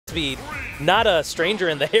Gatsby, not a stranger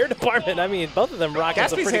in the hair department. I mean, both of them rocking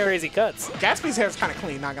some pretty crazy cuts. Gatsby's hair is kind of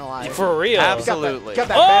clean, not gonna lie. For real. Absolutely. Got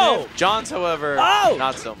that John's, however,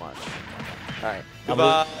 not so much. All right.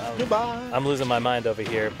 Goodbye. Goodbye. I'm losing my mind over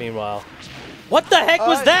here. Meanwhile, what the heck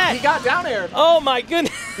was that? He got down aired. Oh my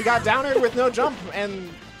goodness. He got down aired with no jump, and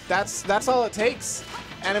that's all it takes.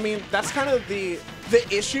 And I mean, that's kind of the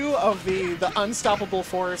issue of the unstoppable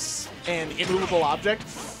force and immovable object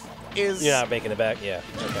is... You're not making it back? Yeah.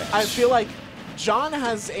 Okay. I feel like John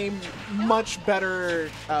has a much better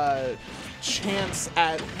chance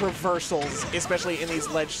at reversals, especially in these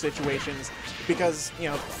ledge situations, because, you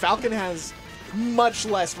know, Falcon has much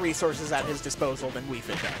less resources at his disposal than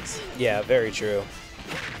Weefit does. Yeah, very true.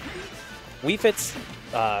 Weefit's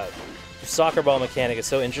soccer ball mechanic is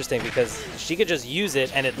so interesting because she could just use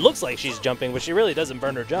it and it looks like she's jumping, but she really doesn't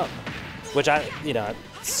burn her jump, which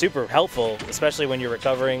super helpful, especially when you're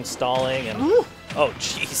recovering, stalling, and Woo! Oh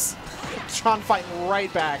jeez. John fighting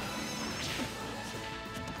right back.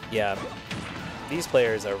 Yeah, these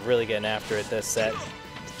players are really getting after it this set.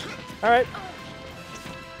 All right.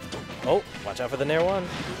 Oh, watch out for the Nair 1.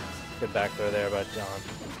 Good back throw there by John.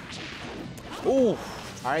 Ooh.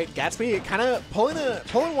 All right, Gatsby kind of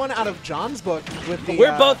pulling one out of John's book with the...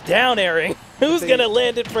 We're both down airing. Who's going to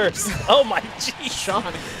land it first? Oh, my jeez.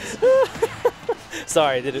 Sean.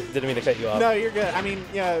 Sorry, didn't mean to cut you off. No, you're good. I mean,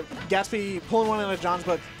 yeah, Gatsby pulling one out of John's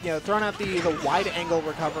book, you know, throwing out the wide angle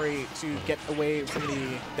recovery to get away from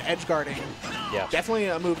the edge guarding. Yeah. Definitely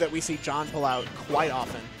a move that we see John pull out quite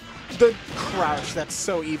often. The crouch, that's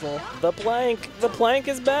so evil. The plank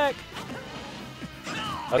is back.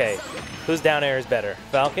 Okay, whose down air is better,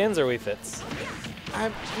 Falcons or Weefits? I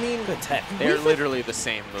mean, good tech. They're literally the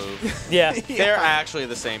same move. Yeah, they're actually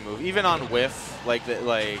the same move. Even on whiff,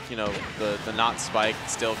 you know, the not spike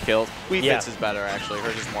still kills. Weefits is better actually.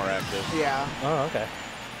 Hers is more active. Yeah. Oh, okay.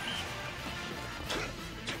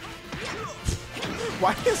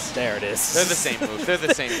 Why is there it is? They're the same move. They're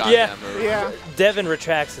the same goddamn move. Yeah. Devin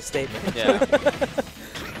retracts his statement. Yeah.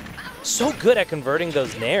 So good at converting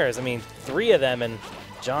those nairs. I mean, 3 of them, and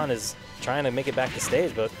John is trying to make it back to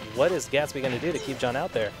stage, but what is Gatsby going to do to keep John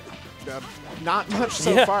out there? Not much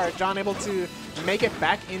so far. John able to make it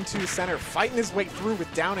back into center, fighting his way through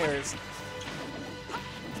with down airs.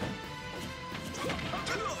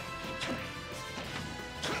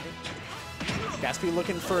 Gatsby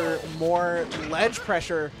looking for more ledge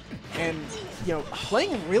pressure and, you know,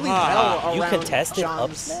 playing really well around you contested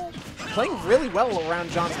John's... upset? Playing really well around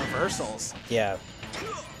John's reversals. Yeah.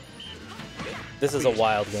 This is a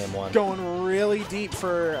wild game 1. Going really deep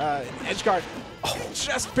for an edge guard. Oh,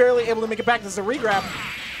 just barely able to make it back. This is a regrab.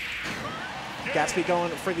 Gatsby going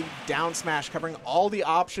for the down smash, covering all the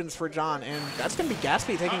options for John, and that's going to be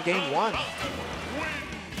Gatsby taking game 1.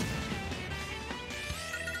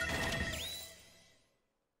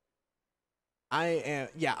 I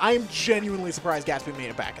am genuinely surprised Gatsby made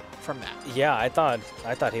it back from that. Yeah, I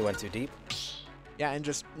thought he went too deep. Yeah, and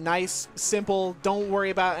just nice, simple, don't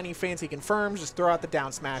worry about any fancy confirms, just throw out the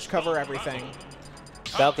down smash, cover everything.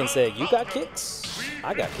 Falcon said, you got kicks,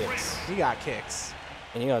 I got kicks. You got kicks.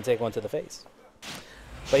 And you're going to take one to the face.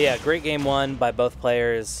 But yeah, great game 1 by both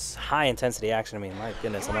players. High intensity action. I mean, my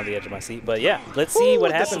goodness, I'm on the edge of my seat. But yeah, let's see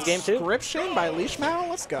what happens game 2. Subscription by Leashmao,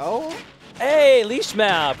 let's go. Hey,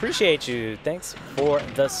 Leashmao, appreciate you. Thanks for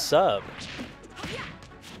the sub.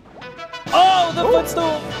 Oh, the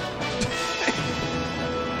footstool!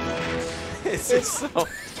 It's so...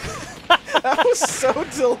 That was so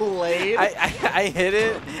delayed. I hit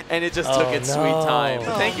it, and it just took its sweet time.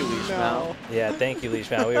 But thank you, Leashmao. No. Yeah, thank you,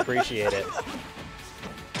 Leashmao. We appreciate it.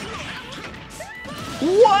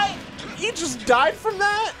 What? He just died from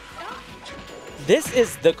that? This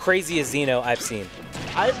is the craziest Xeno I've seen.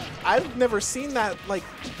 I've never seen that, like,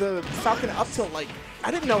 the Falcon up tilt, like,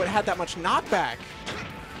 I didn't know it had that much knockback.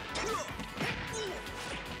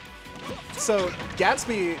 So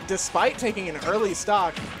Gatsby, despite taking an early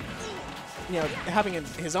stock, you know, having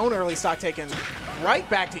his own early stock taken right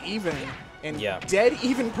back to even, and dead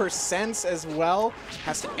even percents as well,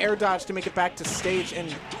 has to air dodge to make it back to stage,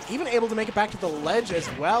 and even able to make it back to the ledge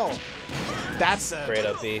as well. That's a... Great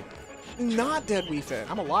up B. Not dead Weefit.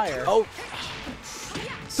 I'm a liar. Oh.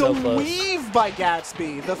 So the close. weave by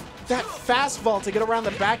Gatsby. That fast vault to get around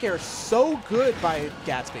the back air, so good by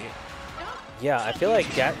Gatsby. Yeah, I feel like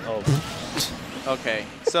Okay,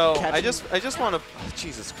 so I just want to...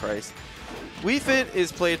 Jesus Christ. Weefit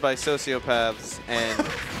is played by sociopaths, and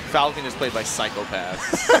Falcon is played by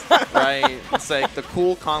psychopaths, right? It's like the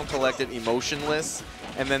cool, calm, collected, emotionless,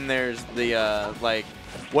 and then there's the, like,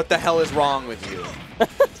 what the hell is wrong with you?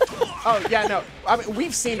 Oh, yeah, no. I mean,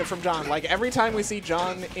 we've seen it from John. Like, every time we see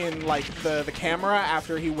John in, like, the camera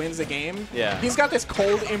after he wins a game, he's got this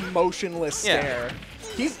cold, emotionless stare.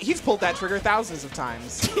 He's pulled that trigger thousands of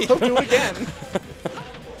times. He'll do it again.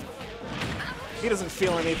 He doesn't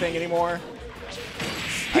feel anything anymore.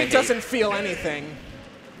 He doesn't feel anything.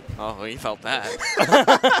 Oh, he felt that.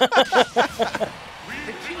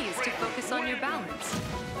 The key is to focus on your balance.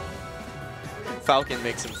 Falcon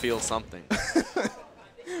makes him feel something.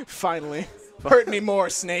 Finally. Hurt me more,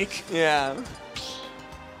 Snake. Yeah.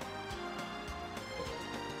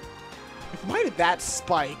 Why did that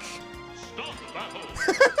spike?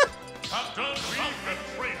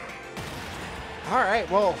 All right,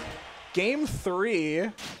 well, game 3,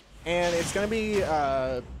 and it's going to be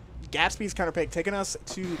Gatsby's counter pick taking us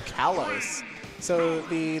to Kalos. So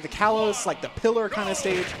the Kalos, like the pillar kind of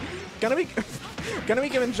stage, gonna be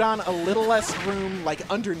giving John a little less room, like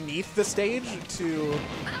underneath the stage, to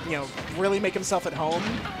really make himself at home.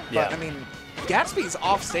 Yeah. But I mean, Gatsby's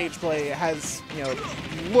off-stage play has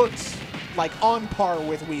looked like on par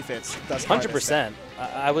with Wii Fit's thus far. 100%.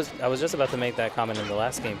 I was just about to make that comment in the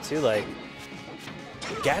last game too. Like,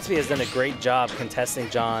 Gatsby has done a great job contesting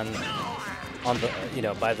John on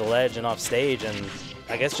the by the ledge and off stage, and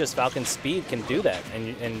I guess just Falcon's speed can do that,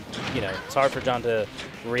 and it's hard for John to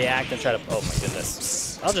react and try to. Oh my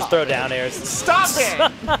goodness! I'll just throw down airs. Stop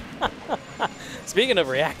it! Speaking of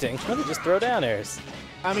reacting, let me just throw down airs.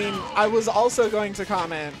 I mean, I was also going to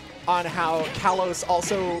comment on how Kalos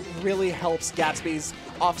also really helps Gatsby's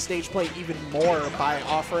off-stage play even more by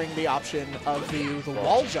offering the option of the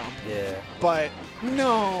wall jump. Yeah. But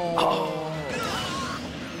no,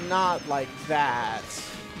 not like that.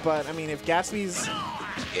 But I mean, if Gatsby's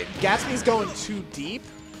going too deep,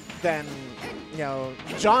 then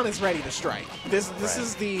John is ready to strike. This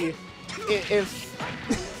is the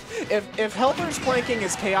if Helper's flanking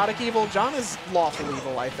is chaotic evil, John is lawful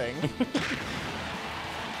evil, I think.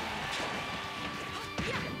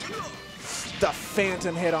 The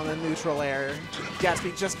phantom hit on the neutral air.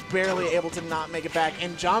 Gatsby just barely able to not make it back.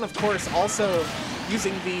 And John, of course, also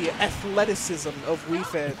using the athleticism of Wii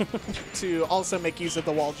Fit to also make use of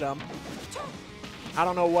the wall jump. I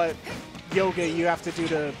don't know what yoga you have to do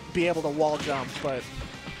to be able to wall jump, but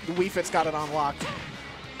Wii Fit's got it on lock.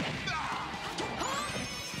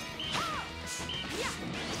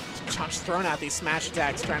 John's throwing out these smash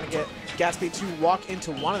attacks, trying to get Gatsby to walk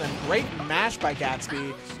into one of them. Great mash by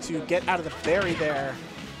Gatsby to get out of the berry there.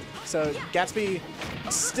 So Gatsby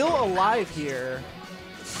still alive here.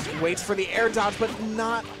 Waits for the air dodge, but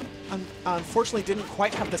not, unfortunately didn't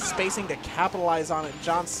quite have the spacing to capitalize on it.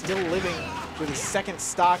 John's still living with his second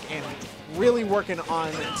stock and really working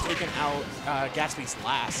on taking out Gatsby's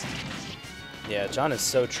last. Yeah, John is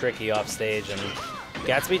so tricky off stage, and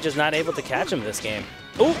Gatsby just not able to catch him this game.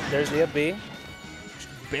 Oh, there's the up B.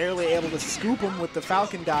 Barely able to scoop him with the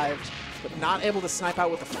Falcon dive, but not able to snipe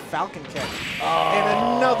out with the Falcon kick. Oh.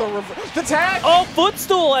 And another reverse. The tag! Oh,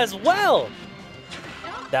 footstool as well!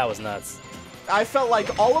 That was nuts. I felt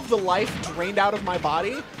like all of the life drained out of my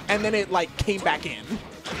body, and then it like came back in.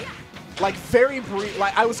 Like very brief,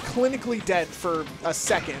 like I was clinically dead for a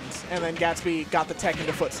second, and then Gatsby got the tech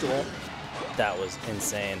into footstool. That was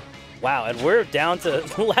insane. Wow, and we're down to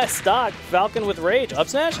the last stock. Falcon with rage. Up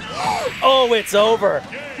smash? Oh, it's over.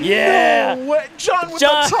 Yeah. No way. John with the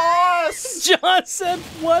toss. John said,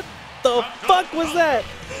 what the fuck was that?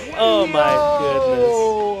 Oh,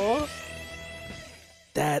 my goodness.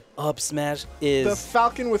 That up smash is... The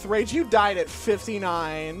Falcon with rage. You died at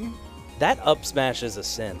 59. That up smash is a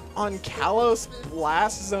sin. On Kalos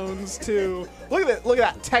Blast Zones too. Look at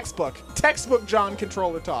that textbook John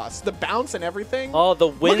controller toss. The bounce and everything. Oh, the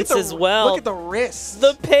wince as well. Look at the wrist.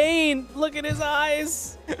 The pain. Look at his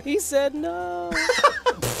eyes. He said no.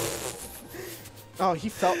 Oh, he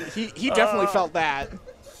definitely felt that.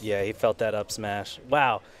 Yeah, he felt that up smash.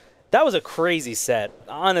 Wow. That was a crazy set.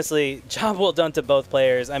 Honestly, job well done to both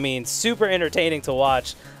players. I mean, super entertaining to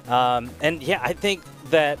watch. And yeah, I think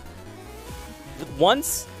that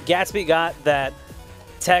once Gatsby got that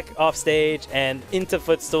tech off stage and into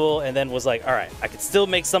footstool and then was like, all right, I can still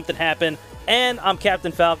make something happen, and I'm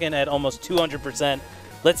Captain Falcon at almost 200%.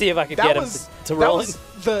 Let's see if I can get him to roll. That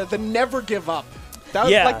was the never give up. That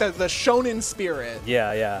was like the shonen spirit.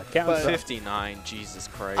 Yeah, yeah. But 59, Jesus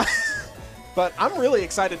Christ. But I'm really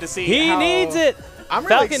excited to see He needs it!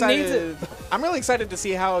 Falcon needs it. I'm really excited to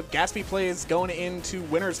see how Gatsby plays going into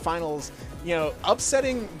winners finals.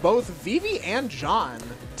 Upsetting both Vivi and John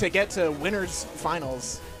to get to winners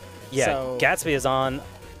finals. Yeah, so, Gatsby is on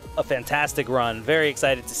a fantastic run. Very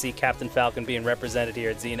excited to see Captain Falcon being represented here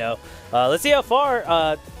at Xeno. Let's see how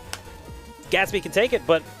far Gatsby can take it,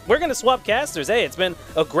 but we're going to swap casters. Hey, it's been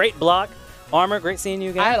a great block. Armor, great seeing you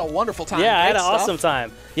again. I had a wonderful time. Yeah, I had Great an stuff. awesome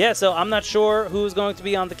time. Yeah, so I'm not sure who's going to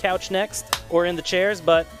be on the couch next or in the chairs,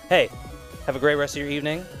 but hey, have a great rest of your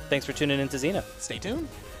evening. Thanks for tuning in to Xeno. Stay tuned.